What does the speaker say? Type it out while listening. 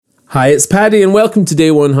Hi, it's Paddy and welcome to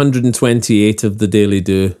day 128 of the Daily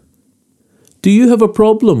Do. Do you have a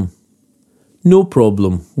problem? No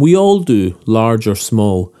problem. We all do, large or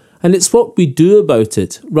small. And it's what we do about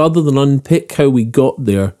it, rather than unpick how we got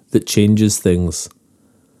there, that changes things.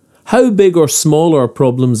 How big or small our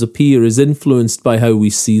problems appear is influenced by how we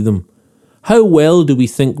see them. How well do we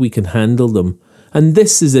think we can handle them? And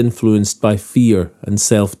this is influenced by fear and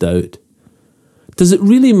self-doubt. Does it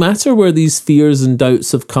really matter where these fears and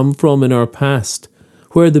doubts have come from in our past,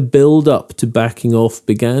 where the build-up to backing off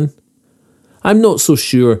began? I'm not so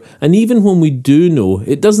sure, and even when we do know,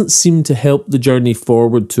 it doesn't seem to help the journey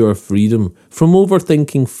forward to our freedom from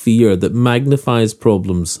overthinking fear that magnifies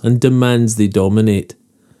problems and demands they dominate.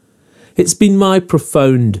 It's been my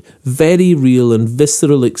profound, very real and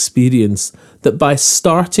visceral experience that by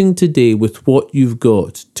starting today with what you've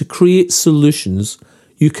got to create solutions,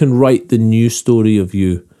 you can write the new story of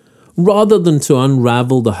you, rather than to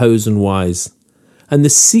unravel the hows and whys. And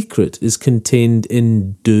the secret is contained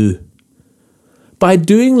in do. By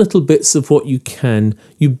doing little bits of what you can,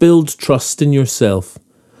 you build trust in yourself.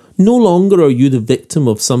 No longer are you the victim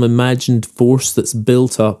of some imagined force that's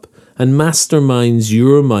built up and masterminds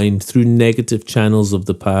your mind through negative channels of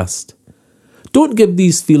the past. Don't give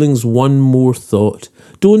these feelings one more thought.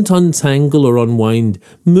 Don't untangle or unwind.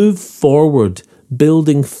 Move forward,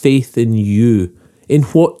 building faith in you, in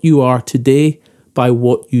what you are today, by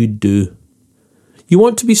what you do. You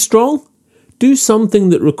want to be strong? Do something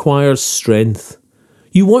that requires strength.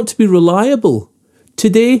 You want to be reliable?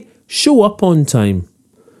 Today, show up on time.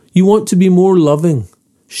 You want to be more loving?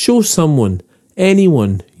 Show someone,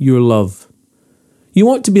 anyone, your love. You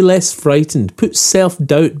want to be less frightened? Put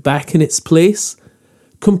self-doubt back in its place.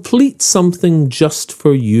 Complete something just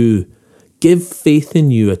for you. Give faith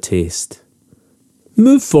in you a taste.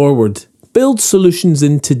 Move forward. Build solutions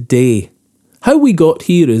in today. How we got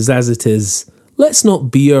here is as it is. Let's not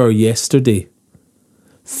be our yesterday.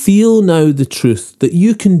 Feel now the truth that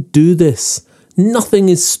you can do this. Nothing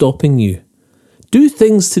is stopping you. Do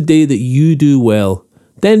things today that you do well.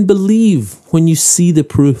 Then believe when you see the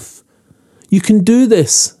proof. You can do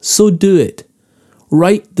this, so do it.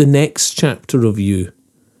 Write the next chapter of you.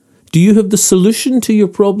 Do you have the solution to your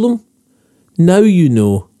problem? Now you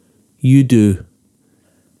know. You do.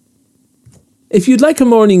 If you'd like a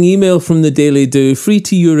morning email from the Daily Do, free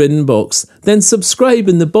to your inbox, then subscribe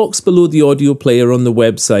in the box below the audio player on the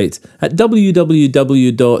website at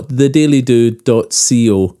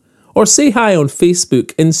www.thedailydo.co, or say hi on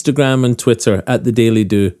Facebook, Instagram and Twitter at The Daily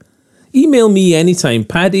Do. Email me anytime,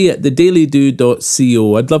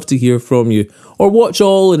 paddy@thedailydo.co. I'd love to hear from you, or watch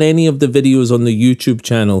all and any of the videos on the YouTube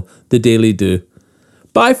channel, The Daily Do.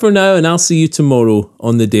 Bye for now, and I'll see you tomorrow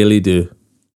on The Daily Do.